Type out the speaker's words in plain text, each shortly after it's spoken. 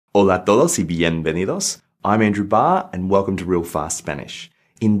Hola a todos y bienvenidos. I'm Andrew Barr and welcome to Real Fast Spanish.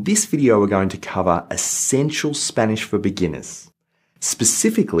 In this video, we're going to cover essential Spanish for beginners.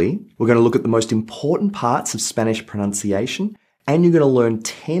 Specifically, we're going to look at the most important parts of Spanish pronunciation, and you're going to learn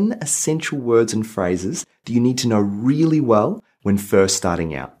 10 essential words and phrases that you need to know really well when first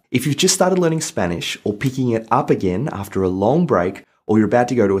starting out. If you've just started learning Spanish or picking it up again after a long break, or you're about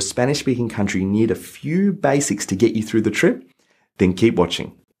to go to a Spanish-speaking country and need a few basics to get you through the trip, then keep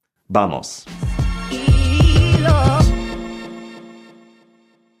watching. Vamos.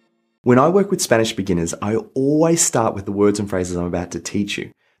 When I work with Spanish beginners, I always start with the words and phrases I'm about to teach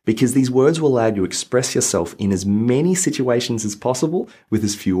you, because these words will allow you to express yourself in as many situations as possible with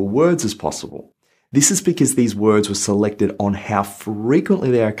as fewer words as possible. This is because these words were selected on how frequently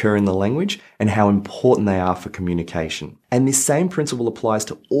they occur in the language and how important they are for communication. And this same principle applies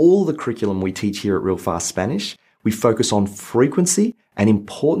to all the curriculum we teach here at Real Fast Spanish. We focus on frequency and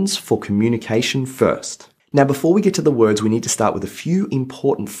importance for communication first. Now, before we get to the words, we need to start with a few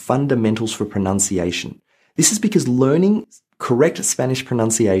important fundamentals for pronunciation. This is because learning correct Spanish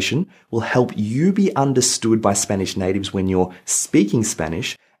pronunciation will help you be understood by Spanish natives when you're speaking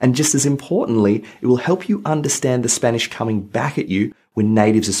Spanish, and just as importantly, it will help you understand the Spanish coming back at you when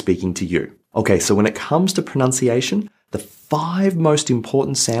natives are speaking to you. Okay, so when it comes to pronunciation, the 5 most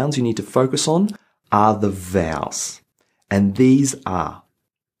important sounds you need to focus on are the vowels. And these are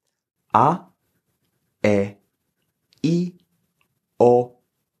A, E, I, O,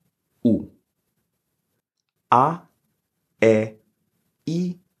 U. A, E,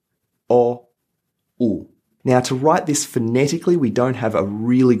 I, O, U. Now, to write this phonetically, we don't have a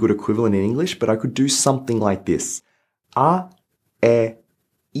really good equivalent in English, but I could do something like this. A, E,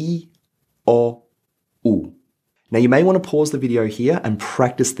 I, O, U. Now, you may want to pause the video here and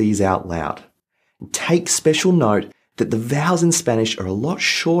practice these out loud. And take special note that the vowels in Spanish are a lot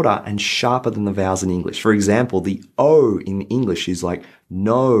shorter and sharper than the vowels in English. For example, the O in English is like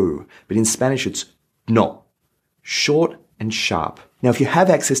no, but in Spanish it's no. Short and sharp. Now, if you have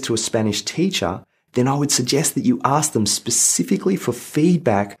access to a Spanish teacher, then I would suggest that you ask them specifically for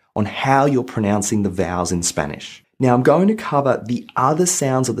feedback on how you're pronouncing the vowels in Spanish. Now, I'm going to cover the other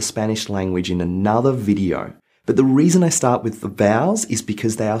sounds of the Spanish language in another video. But the reason I start with the vowels is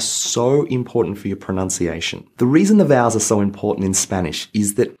because they are so important for your pronunciation. The reason the vowels are so important in Spanish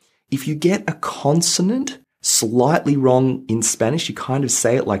is that if you get a consonant slightly wrong in Spanish, you kind of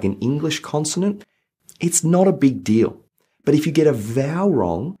say it like an English consonant, it's not a big deal. But if you get a vowel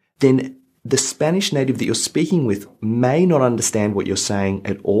wrong, then the Spanish native that you're speaking with may not understand what you're saying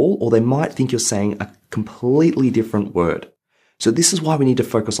at all, or they might think you're saying a completely different word. So this is why we need to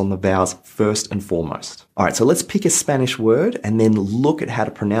focus on the vowels first and foremost. All right, so let's pick a Spanish word and then look at how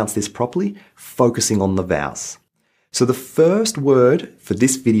to pronounce this properly, focusing on the vowels. So the first word for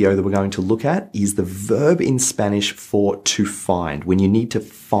this video that we're going to look at is the verb in Spanish for to find, when you need to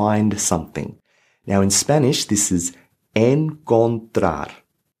find something. Now in Spanish, this is encontrar.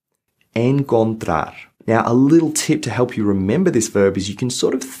 Encontrar. Now, a little tip to help you remember this verb is you can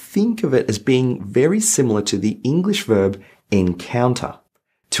sort of think of it as being very similar to the English verb encounter.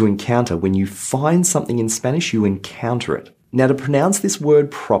 To encounter, when you find something in Spanish, you encounter it. Now, to pronounce this word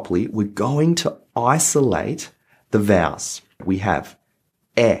properly, we're going to isolate the vowels. We have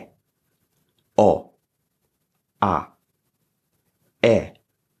e, o, a, e,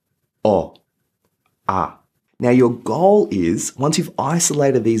 o, a. Now, your goal is, once you've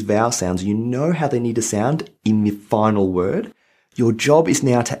isolated these vowel sounds, you know how they need to sound in the final word. Your job is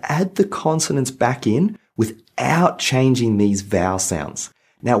now to add the consonants back in without changing these vowel sounds.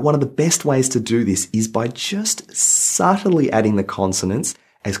 Now, one of the best ways to do this is by just subtly adding the consonants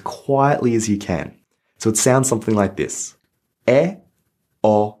as quietly as you can. So it sounds something like this. E,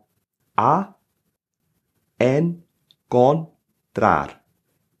 o, a, encontrar.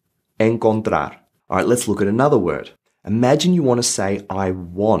 Encontrar. All right, let's look at another word. Imagine you want to say I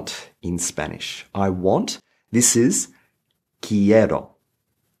want in Spanish. I want. This is quiero.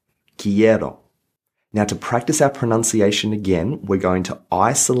 Quiero. Now, to practice our pronunciation again, we're going to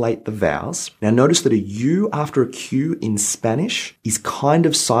isolate the vowels. Now, notice that a U after a Q in Spanish is kind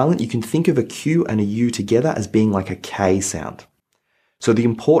of silent. You can think of a Q and a U together as being like a K sound. So the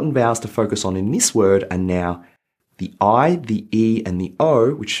important vowels to focus on in this word are now the I, the E, and the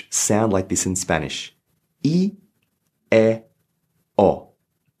O, which sound like this in Spanish. I, E, O.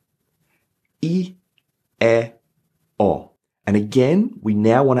 I, E, O. And again, we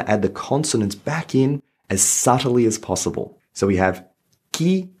now want to add the consonants back in as subtly as possible. So we have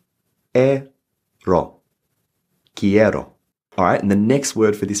quiero. Quiero. All right, and the next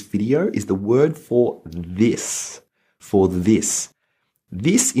word for this video is the word for this. For this.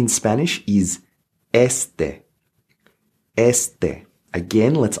 This in Spanish is este. Este.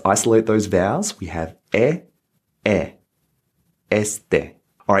 Again, let's isolate those vowels. We have e. Este.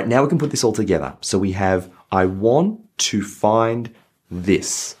 All right, now we can put this all together. So we have, I want to find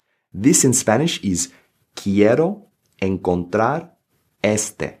this. This in Spanish is quiero encontrar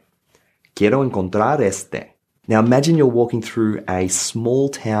este. Quiero encontrar este. Now imagine you're walking through a small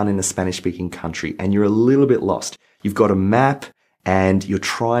town in a Spanish-speaking country and you're a little bit lost. You've got a map and you're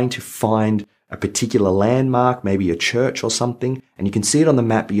trying to find a particular landmark, maybe a church or something, and you can see it on the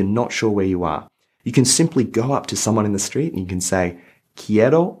map, but you're not sure where you are. You can simply go up to someone in the street and you can say,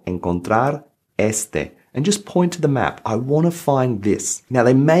 quiero encontrar este, and just point to the map. I want to find this. Now,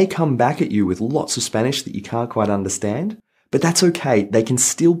 they may come back at you with lots of Spanish that you can't quite understand, but that's okay. They can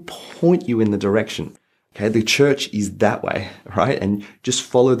still point you in the direction. Okay, the church is that way, right? And just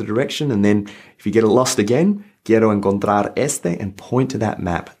follow the direction, and then if you get lost again, quiero encontrar este, and point to that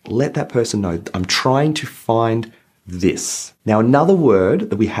map. Let that person know, I'm trying to find this. Now, another word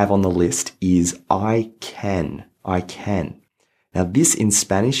that we have on the list is I can. I can. Now, this in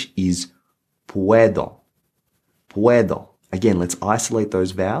Spanish is puedo. Puedo. Again, let's isolate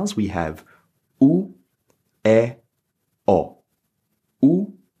those vowels. We have u, e, o.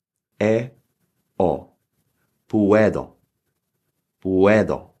 U, e, o. Puedo.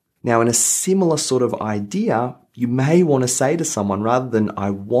 Puedo. Now, in a similar sort of idea, you may want to say to someone, rather than I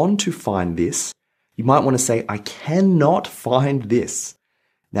want to find this, you might want to say, I cannot find this.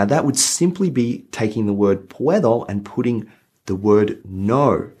 Now, that would simply be taking the word puedo and putting the word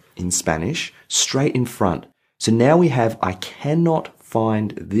no in Spanish straight in front. So now we have, I cannot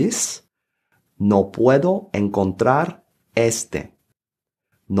find this. No puedo encontrar este.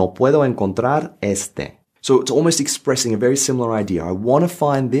 No puedo encontrar este. So it's almost expressing a very similar idea. I want to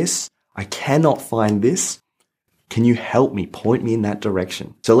find this. I cannot find this. Can you help me? Point me in that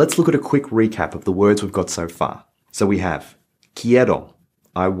direction. So let's look at a quick recap of the words we've got so far. So we have quiero,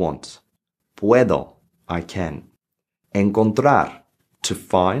 I want. Puedo, I can. Encontrar, to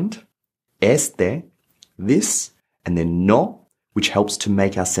find. Este, this. And then no, which helps to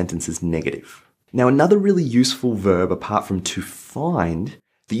make our sentences negative. Now, another really useful verb apart from to find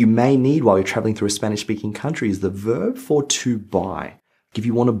that you may need while you're traveling through a Spanish-speaking country is the verb for to buy. If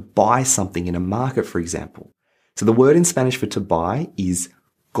you want to buy something in a market, for example. So the word in Spanish for to buy is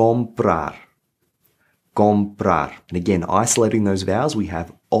comprar. Comprar. And again, isolating those vowels, we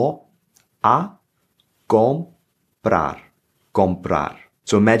have o, a, comprar. Comprar.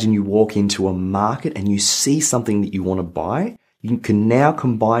 So imagine you walk into a market and you see something that you want to buy. You can now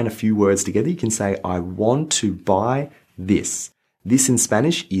combine a few words together. You can say, I want to buy this. This in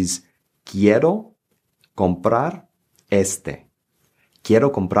Spanish is quiero comprar este. Quiero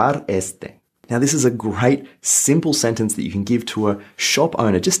comprar este. Now, this is a great, simple sentence that you can give to a shop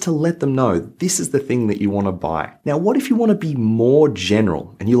owner just to let them know this is the thing that you want to buy. Now, what if you want to be more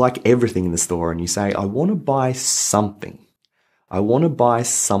general and you like everything in the store and you say, I want to buy something. I want to buy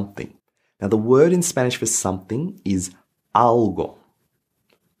something. Now, the word in Spanish for something is algo.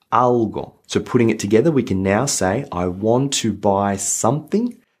 Algo. So putting it together, we can now say, I want to buy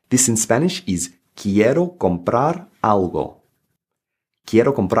something. This in Spanish is quiero comprar algo.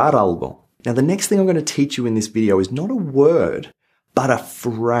 Quiero comprar algo. Now, the next thing I'm going to teach you in this video is not a word, but a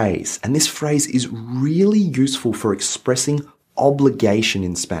phrase. And this phrase is really useful for expressing obligation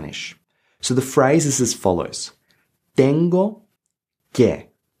in Spanish. So the phrase is as follows. Tengo que.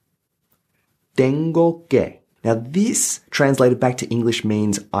 Tengo que. Now, this translated back to English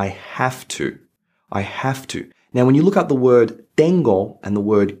means I have to. I have to. Now, when you look up the word tengo and the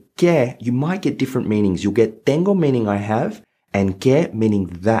word que, you might get different meanings. You'll get tengo meaning I have and que meaning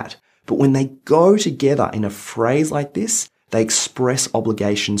that. But when they go together in a phrase like this, they express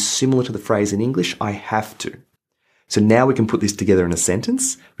obligations similar to the phrase in English, I have to. So now we can put this together in a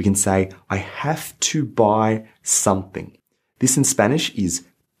sentence. We can say, I have to buy something. This in Spanish is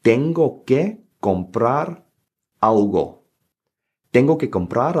tengo que comprar algo. Tengo que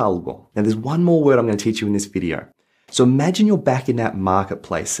comprar algo. Now there's one more word I'm going to teach you in this video. So imagine you're back in that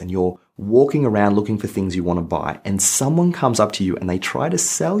marketplace and you're walking around looking for things you want to buy, and someone comes up to you and they try to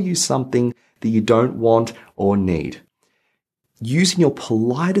sell you something that you don't want or need. Using your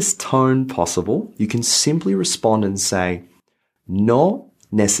politest tone possible, you can simply respond and say, no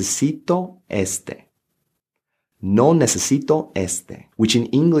necesito este. No necesito este, which in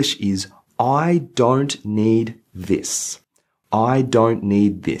English is, I don't need this. I don't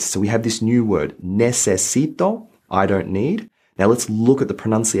need this. So we have this new word, necesito, I don't need. Now let's look at the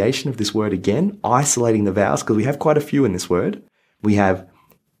pronunciation of this word again, isolating the vowels, because we have quite a few in this word. We have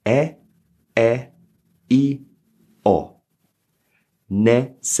e, I, o.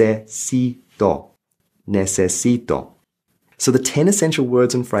 Necesito. Necesito. So the 10 essential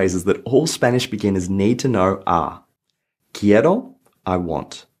words and phrases that all Spanish beginners need to know are quiero, I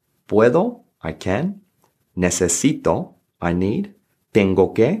want. Puedo, I can. Necesito, I need. Tengo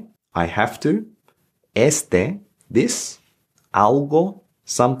que, I have to. This. Algo,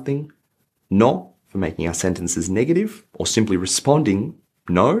 something. No, for making our sentences negative or simply responding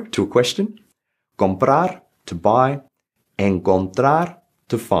no to a question. Comprar, to buy. Encontrar,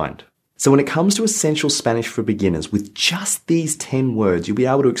 to find. So when it comes to essential Spanish for beginners, with just these 10 words, you'll be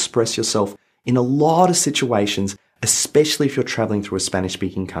able to express yourself in a lot of situations, especially if you're traveling through a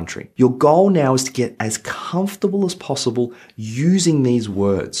Spanish-speaking country. Your goal now is to get as comfortable as possible using these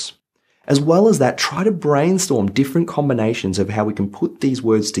words. As well as that, try to brainstorm different combinations of how we can put these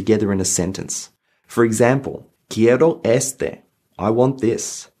words together in a sentence. For example, quiero I want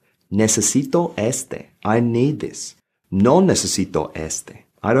this. Necesito I need this. No necesito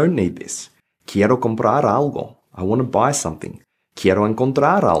I don't need this. Quiero comprar algo. I want to buy something. Quiero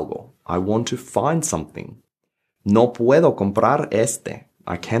encontrar algo. I want to find something. No puedo comprar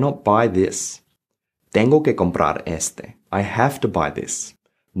I cannot buy this. Tengo que comprar I have to buy this.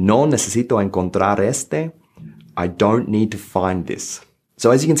 No necesito encontrar I don't need to find this.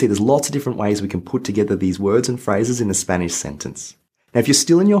 So as you can see, there's lots of different ways we can put together these words and phrases in a Spanish sentence. Now, if you're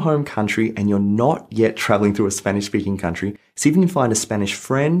still in your home country and you're not yet traveling through a Spanish-speaking country, see if you can find a Spanish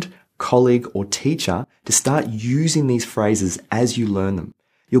friend, colleague, or teacher to start using these phrases as you learn them.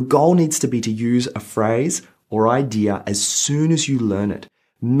 Your goal needs to be to use a phrase or idea as soon as you learn it.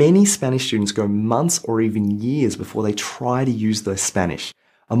 Many Spanish students go months or even years before they try to use their Spanish.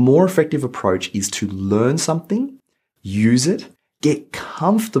 A more effective approach is to learn something, use it, get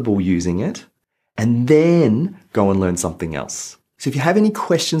comfortable using it, and then go and learn something else. So if you have any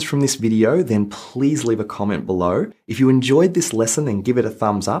questions from this video, then please leave a comment below. If you enjoyed this lesson, then give it a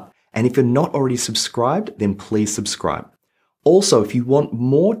thumbs up. And if you're not already subscribed, then please subscribe. Also, if you want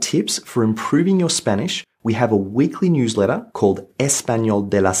more tips for improving your Spanish, we have a weekly newsletter called Español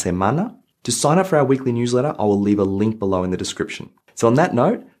de la Semana. To sign up for our weekly newsletter, I will leave a link below in the description. So on that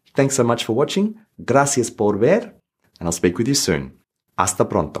note, thanks so much for watching. Gracias por ver, and I'll speak with you soon. Hasta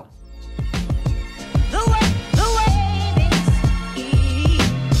pronto.